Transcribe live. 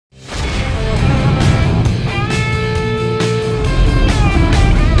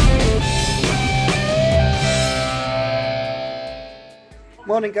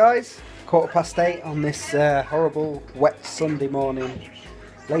Morning guys, 8:15 on this horrible wet Sunday morning.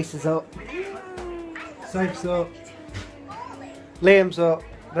 Laces up, Soph's up, Liam's up,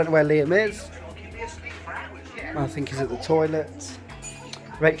 I don't know where Liam is, I think he's at the toilet.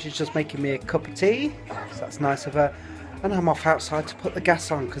 Rachel's just making me a cup of tea, so that's nice of her, and I'm off outside to put the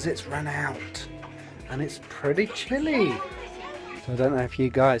gas on because it's run out and it's pretty chilly. So I don't know if you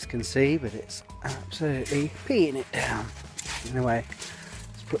guys can see, but it's absolutely peeing it down. Anyway,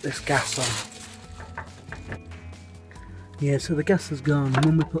 let's put this gas on. Yeah, so the gas is gone, and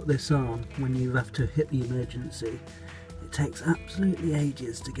when we put this on, when you have to hit the emergency, it takes absolutely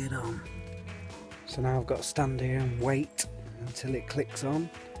ages to get on. So now I've got to stand here and wait until it clicks on,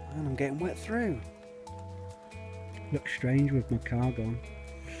 and I'm getting wet through. Looks strange with my car gone.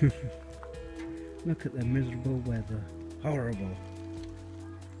 Look at the miserable weather. Horrible.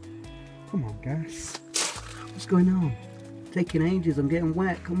 Come on, gas. What's going on? Taking ages, I'm getting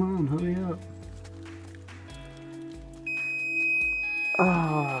wet. Come on, hurry up.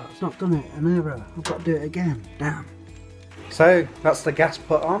 Ah, it's not done it. An error. I've got to do it again. Damn. So that's the gas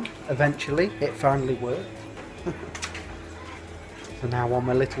put on. Eventually, it finally worked. So now I'm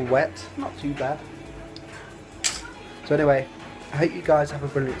a little wet. Not too bad. So anyway, I hope you guys have a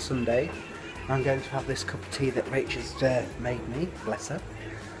brilliant Sunday. I'm going to have this cup of tea that Rachel's made me. Bless her.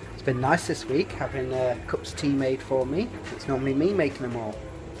 It's been nice this week having cups of tea made for me. It's normally me making them all.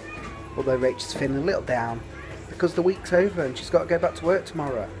 Although Rachel's feeling a little down because the week's over and she's got to go back to work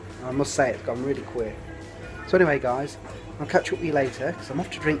tomorrow. And I must say it's gone really quick. So anyway guys, I'll catch up with you later because I'm off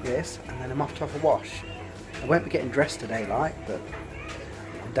to drink this and then I'm off to have a wash. I won't be getting dressed today but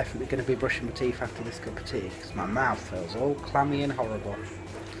I'm definitely going to be brushing my teeth after this cup of tea because my mouth feels all clammy and horrible.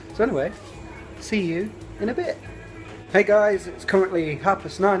 So anyway, see you in a bit. Hey guys, it's currently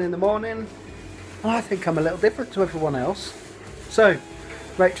 9:30 in the morning and I think I'm a little different to everyone else. So,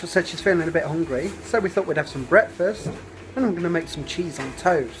 Rachel said she's feeling a bit hungry, so we thought we'd have some breakfast and I'm going to make some cheese on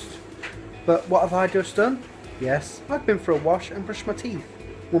toast. But what have I just done? Yes, I've been for a wash and brushed my teeth.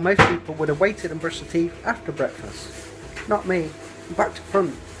 Well, most people would have waited and brushed their teeth after breakfast. Not me. I'm back to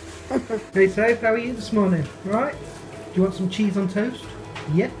front. Hey Soph, how are you this morning? Alright? Do you want some cheese on toast?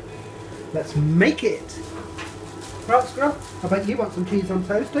 Yeah? Let's make it! Right, Scruff, I bet you want some cheese on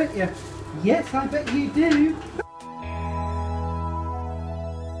toast, don't you? Yes, I bet you do!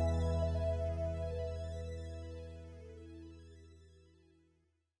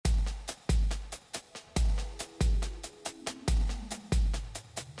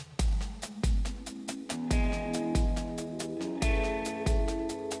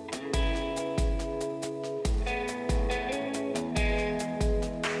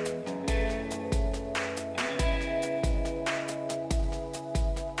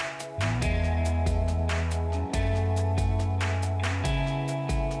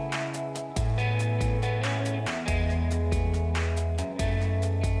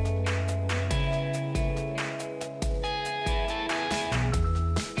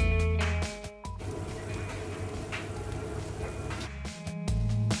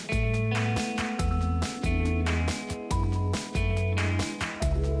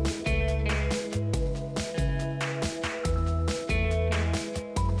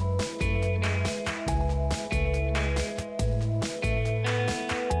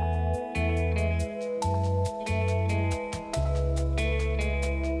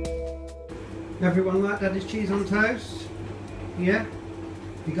 Everyone like Daddy's cheese on toast? Yeah?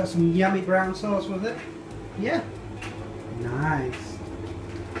 You got some yummy brown sauce with it? Yeah? Nice.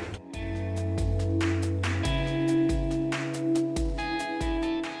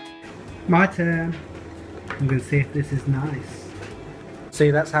 My turn. I'm going to see if this is nice. See,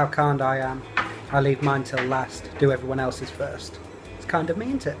 that's how kind I am. I leave mine till last, do everyone else's first. It's kind of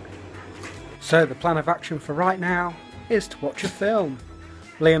mean, isn't it? So the plan of action for right now is to watch a film.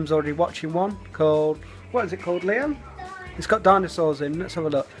 Liam's already watching one called, what is it called, Liam? It's got dinosaurs in. Let's have a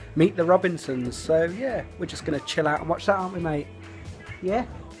look. Meet the Robinsons. So yeah, we're just going to chill out and watch that, aren't we, mate? Yeah?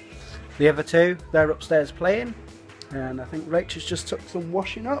 The other two, they're upstairs playing, and I think Rachel's just took some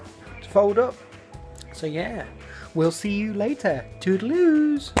washing up to fold up. So yeah, we'll see you later.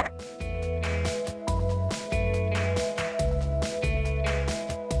 Toodaloos!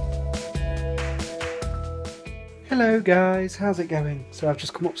 Hello guys, how's it going? So I've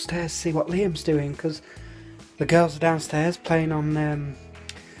just come upstairs to see what Liam's doing because the girls are downstairs playing on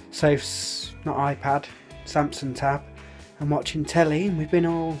Soph's, not iPad, Samsung tab, and watching telly, and we've been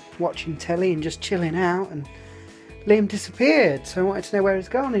all watching telly and just chilling out, and Liam disappeared, so I wanted to know where he's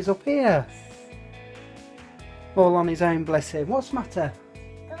gone. He's up here. All on his own, bless him. What's the matter?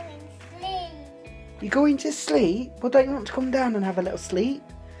 Going to sleep. You're going to sleep? Well, don't you want to come down and have a little sleep?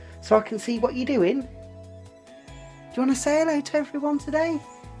 so I can see what you're doing. Do you want to say hello to everyone today?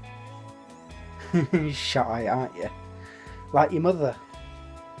 You're shy, aren't you? Like your mother.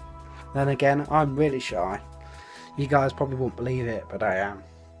 Then again, I'm really shy. You guys probably won't believe it, but I am.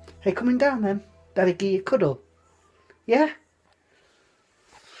 Hey, coming down then. Daddy give you a cuddle. Yeah?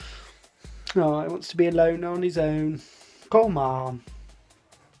 Oh, he wants to be alone on his own. Come on.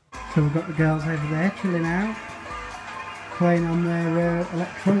 So we've got the girls over there chilling out, playing on their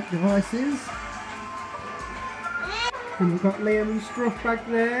electronic devices. And we've got Liam and Scruff back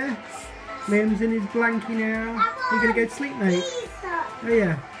there. Liam's in his blankie now. You're going to go to sleep, mate? Oh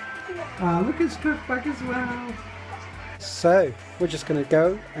yeah. Oh, look at Scruff back as well. So, we're just going to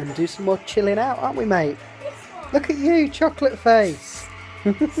go and do some more chilling out, aren't we, mate? Look at you, chocolate face.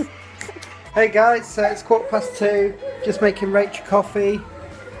 Hey guys, so it's 2:15, just making Rachel coffee.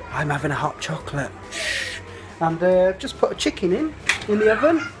 I'm having a hot chocolate. Shh. And just put a chicken in the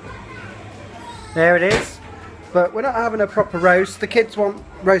oven. There it is. But we're not having a proper roast. The kids want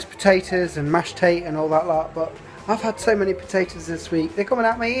roast potatoes and mashed tate and all that lot, but I've had so many potatoes this week, they're coming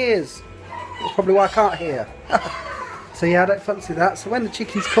out my ears. That's probably why I can't hear. So yeah, I don't fancy that. So when the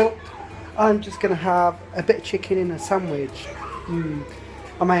chicken's cooked, I'm just going to have a bit of chicken in a sandwich.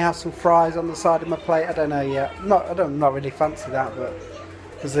 I may have some fries on the side of my plate, I don't know yet. I don't really fancy that, but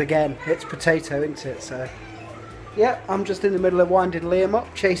because again, it's potato, isn't it? So yeah, I'm just in the middle of winding Liam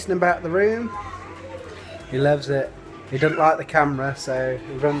up, chasing him about the room. He loves it. He doesn't like the camera, so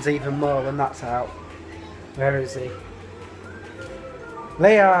he runs even more when that's out. Where is he?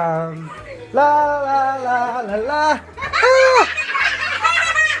 Liam! La la la la la! Ah!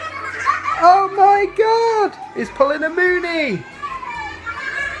 Oh my god! He's pulling a Mooney!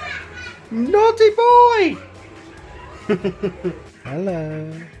 Naughty boy!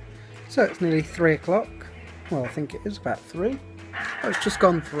 Hello. So it's nearly 3 o'clock. Well, I think it is about 3. Oh, it's just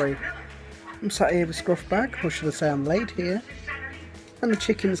gone 3. I'm sat here with Scruff Bag, or should I say I'm laid here. And the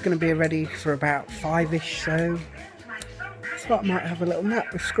chicken's going to be ready for about 5ish, so I thought I might have a little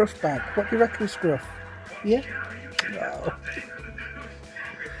nap with Scruff Bag. What do you reckon, Scruff? Yeah? Oh.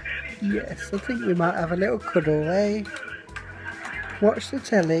 Yes, I think we might have a little cuddle, eh? Watch the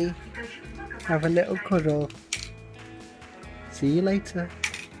telly. Have a little cuddle. See you later.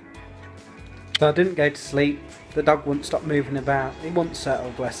 So I didn't go to sleep. The dog wouldn't stop moving about. He wouldn't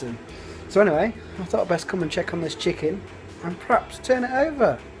settle, bless him. So anyway, I thought I'd best come and check on this chicken and perhaps turn it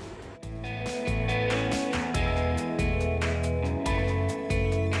over.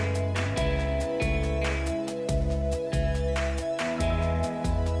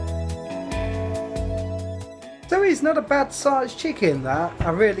 So he's not a bad sized chicken, that.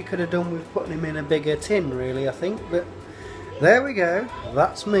 I really could have done with putting him in a bigger tin, really, I think, but there we go.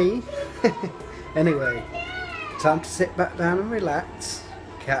 That's me. Anyway, time to sit back down and relax.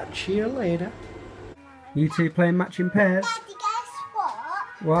 Catch you later. You two playing matching pairs? Daddy, guess what?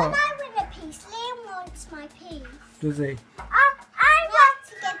 What? When I win a piece, Liam wants my piece. Does he? I want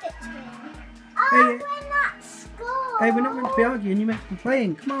to give it to him. Hey, Win that score. Hey, we're not meant to be arguing, you're meant to be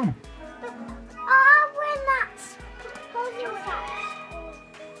playing, come on. Win that score.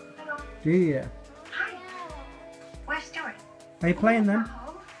 Do you? Where's Stuart? Are you playing then?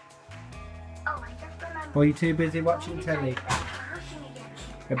 Oh, I just remembered. Or are you too busy watching telly?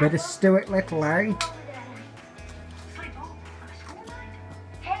 A bit of Stuart Little, eh?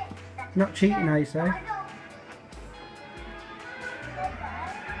 Not cheating, are you, say?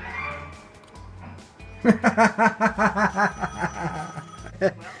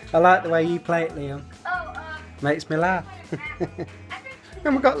 I like the way you play it, Liam. Makes me laugh.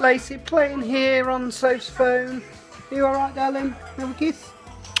 And we've got Lacey playing here on Soph's phone. Are you alright, darling? Have a kiss?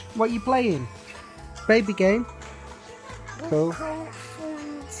 What are you playing? Baby game? Cool.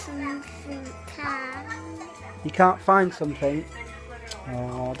 You can't find something?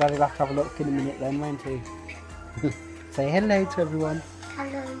 Oh, Daddy'll have to have a look in a minute then, won't he? Say hello to everyone.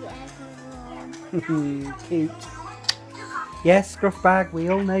 Hello, everyone. Cute. Yes, Scruff Bag, we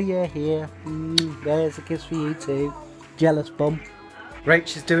all know you're here. There's a kiss for you too. Jealous bum.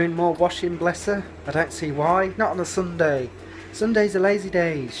 Rach is doing more washing, bless her. I don't see why. Not on a Sunday. Sundays are lazy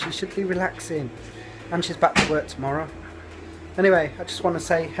days. She should be relaxing. And she's back to work tomorrow. Anyway, I just want to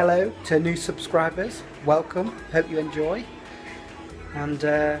say hello to new subscribers. Welcome. Hope you enjoy. And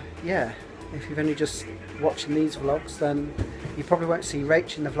yeah, if you've only just watching these vlogs, then you probably won't see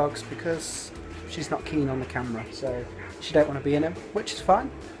Rach in the vlogs because she's not keen on the camera. So she don't want to be in them, which is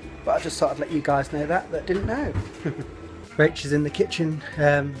fine. But I just thought I'd let you guys know that didn't know. Rach is in the kitchen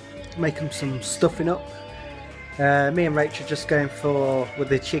making some stuffing up. Me and Rach are just going for, with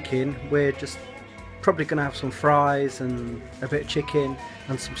the chicken, we're just Probably going to have some fries and a bit of chicken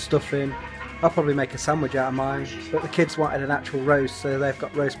and some stuffing. I'll probably make a sandwich out of mine, but the kids wanted an actual roast, so they've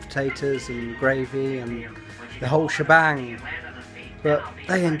got roast potatoes and gravy and the whole shebang. But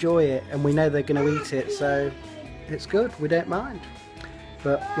they enjoy it and we know they're going to eat it, so it's good, we don't mind.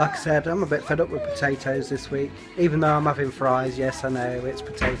 But like I said, I'm a bit fed up with potatoes this week. Even though I'm having fries, yes I know it's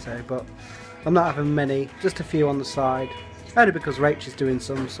potato, but I'm not having many, just a few on the side. Only because Rach is doing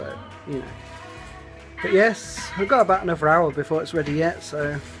some, so, you know. But yes, I've got about another hour before it's ready yet,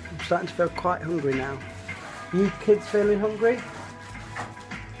 so I'm starting to feel quite hungry now. You kids feeling hungry?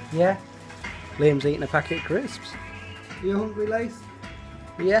 Yeah? Liam's eating a packet of crisps. You hungry, Lace?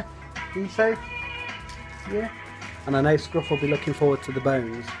 Yeah? You so? Yeah? And I know Scruff will be looking forward to the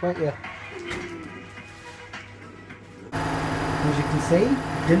bones, won't you? As you can see,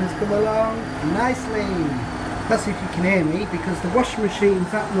 dinner's come along nicely. That's if you can hear me, because the washing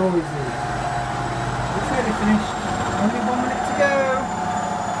machine's that noisy. It's nearly finished. Only 1 minute to go.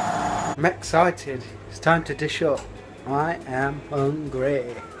 I'm excited. It's time to dish up. I am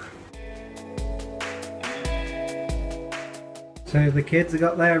hungry. So the kids have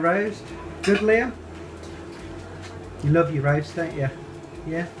got their roast. Good, Liam? You love your roast, don't you?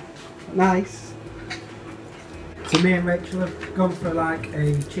 Yeah? Nice. So me and Rachel have gone for like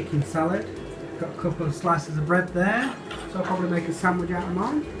a chicken salad. Got a couple of slices of bread there. So I'll probably make a sandwich out of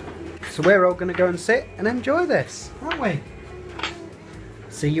mine. So we're all going to go and sit and enjoy this, aren't we?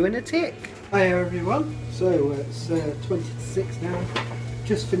 See you in a tick. Hi everyone. So it's 20 to 6 now.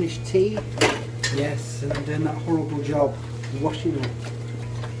 Just finished tea. Yes, and I'm doing that horrible job washing up.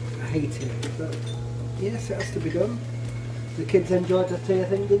 I hate it, but yes, it has to be done. The kids enjoyed the tea, I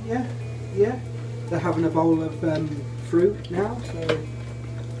think, didn't you? Yeah? They're having a bowl of fruit now, so,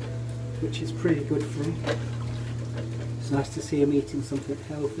 which is pretty good for them. It's nice to see them eating something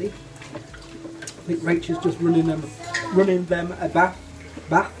healthy. I think Rachel's just running them a bath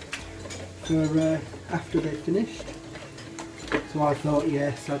for after they've finished. So I thought,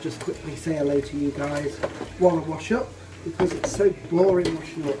 yes, I'll just quickly say hello to you guys while I wash up, because it's so boring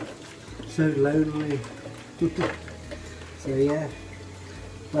washing up, so lonely. So yeah,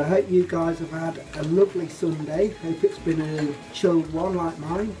 well, I hope you guys have had a lovely Sunday. Hope it's been a chilled one like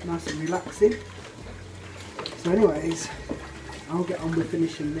mine, nice and relaxing. So anyways, I'll get on with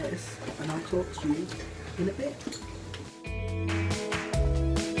finishing this and I'll talk to you in a bit.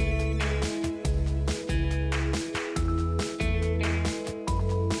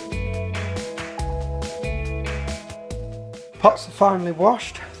 Pots are finally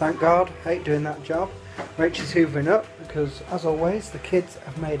washed, thank God. Hate doing that job. Rachel's hoovering up because, as always, the kids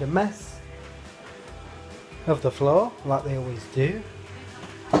have made a mess of the floor, like they always do.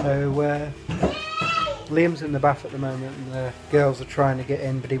 So Liam's in the bath at the moment and the girls are trying to get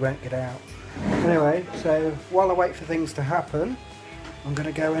in, but he won't get out. Anyway, so while I wait for things to happen, I'm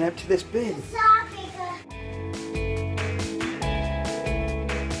going to go and empty this bin.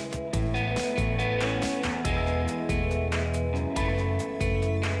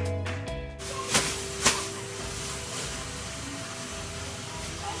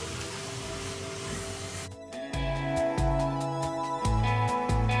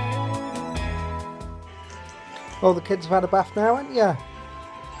 Well, the kids have had a bath now, haven't you?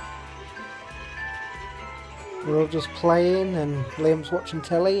 We're all just playing and Liam's watching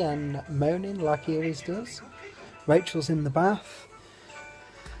telly and moaning like he always does. Rachel's in the bath.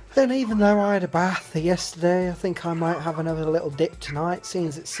 Then even though I had a bath yesterday, I think I might have another little dip tonight, seeing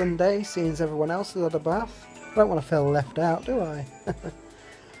as it's Sunday, seeing as everyone else has had a bath. I don't want to feel left out, do I?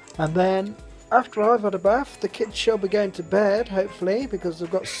 And then, after I've had a bath, the kids shall be going to bed, hopefully, because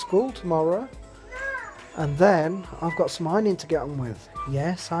they've got school tomorrow. And then I've got some ironing to get on with.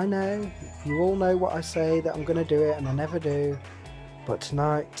 Yes, I know. You all know what I say, that I'm going to do it, and I never do. But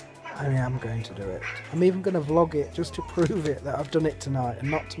tonight, I am going to do it. I'm even going to vlog it just to prove it that I've done it tonight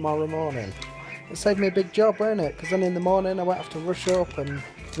and not tomorrow morning. It saved me a big job, won't it? Because then in the morning I won't have to rush up and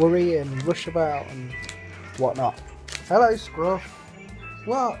worry and rush about and whatnot. Hello, Scruff.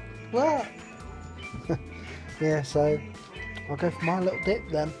 What? What? Yeah, so I'll go for my little dip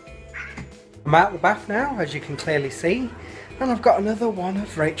then. I'm out of the bath now, as you can clearly see, and I've got another one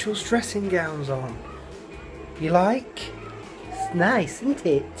of Rachel's dressing gowns on. You like? It's nice, isn't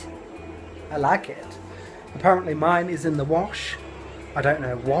it? I like it. Apparently mine is in the wash. I don't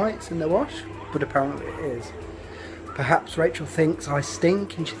know why it's in the wash, but apparently it is. Perhaps Rachel thinks I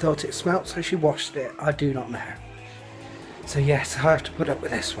stink and she thought it smelt, so she washed it. I do not know. So yes, I have to put up with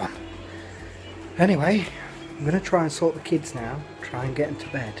this one. Anyway, I'm going to try and sort the kids now, try and get them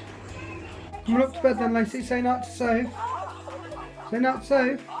to bed. Come on up to bed then, Lacey. Say not to sew. Say not to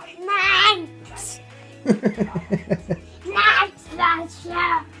sew. Thanks.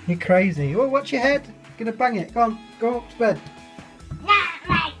 You're crazy. Oh, watch your head. You're gonna bang it. Go on, go up to bed.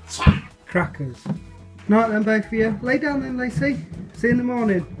 Crackers. Night then, both of you. Lay down then, Lacey. See you in the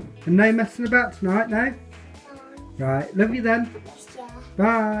morning. And no messing about tonight, no? Right, love you then.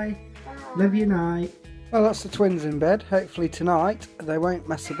 Bye. Love you, night. Well, that's the twins in bed. Hopefully tonight they won't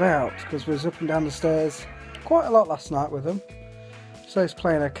mess about, because we was up and down the stairs quite a lot last night with them. So he's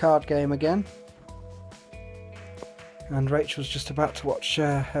playing a card game again. And Rachel's just about to watch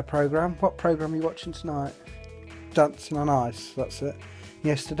her programme. What programme are you watching tonight? Dancing on Ice, that's it.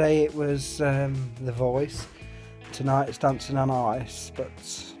 Yesterday it was The Voice. Tonight it's Dancing on Ice, but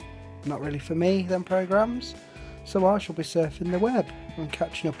not really for me, them programmes. So I shall be surfing the web and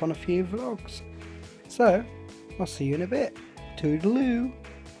catching up on a few vlogs. So, I'll see you in a bit. Toodaloo.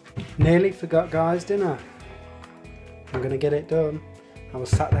 Nearly forgot, guys, didn't I? I'm going to get it done. I was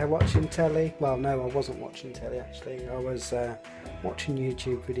sat there watching telly. Well, no, I wasn't watching telly actually. I was watching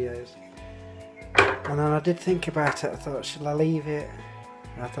YouTube videos. And then I did think about it. I thought, shall I leave it?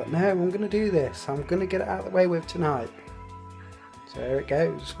 And I thought, no, I'm going to do this. I'm going to get it out of the way with tonight. So here it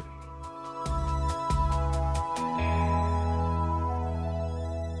goes.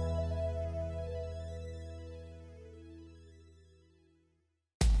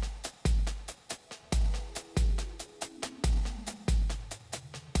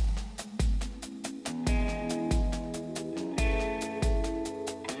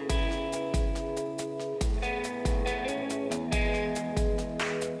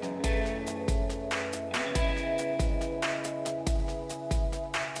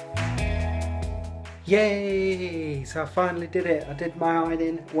 Yay! So I finally did it. I did my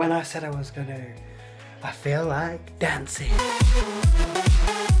ironing when I said I was going to. I feel like dancing.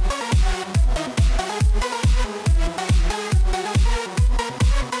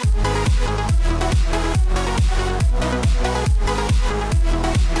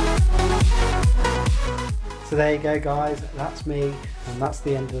 So there you go, guys, that's me, and that's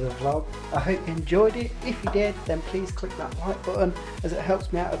the end of the vlog. I hope you enjoyed it. If you did, then please click that like button, as it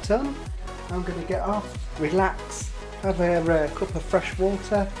helps me out a ton. I'm going to get off, relax, have a cup of fresh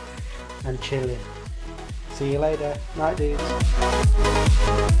water and chill in. See you later. Night, dudes.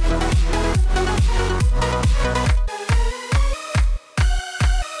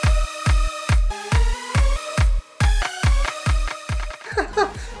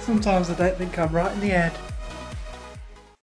 Sometimes I don't think I'm right in the head.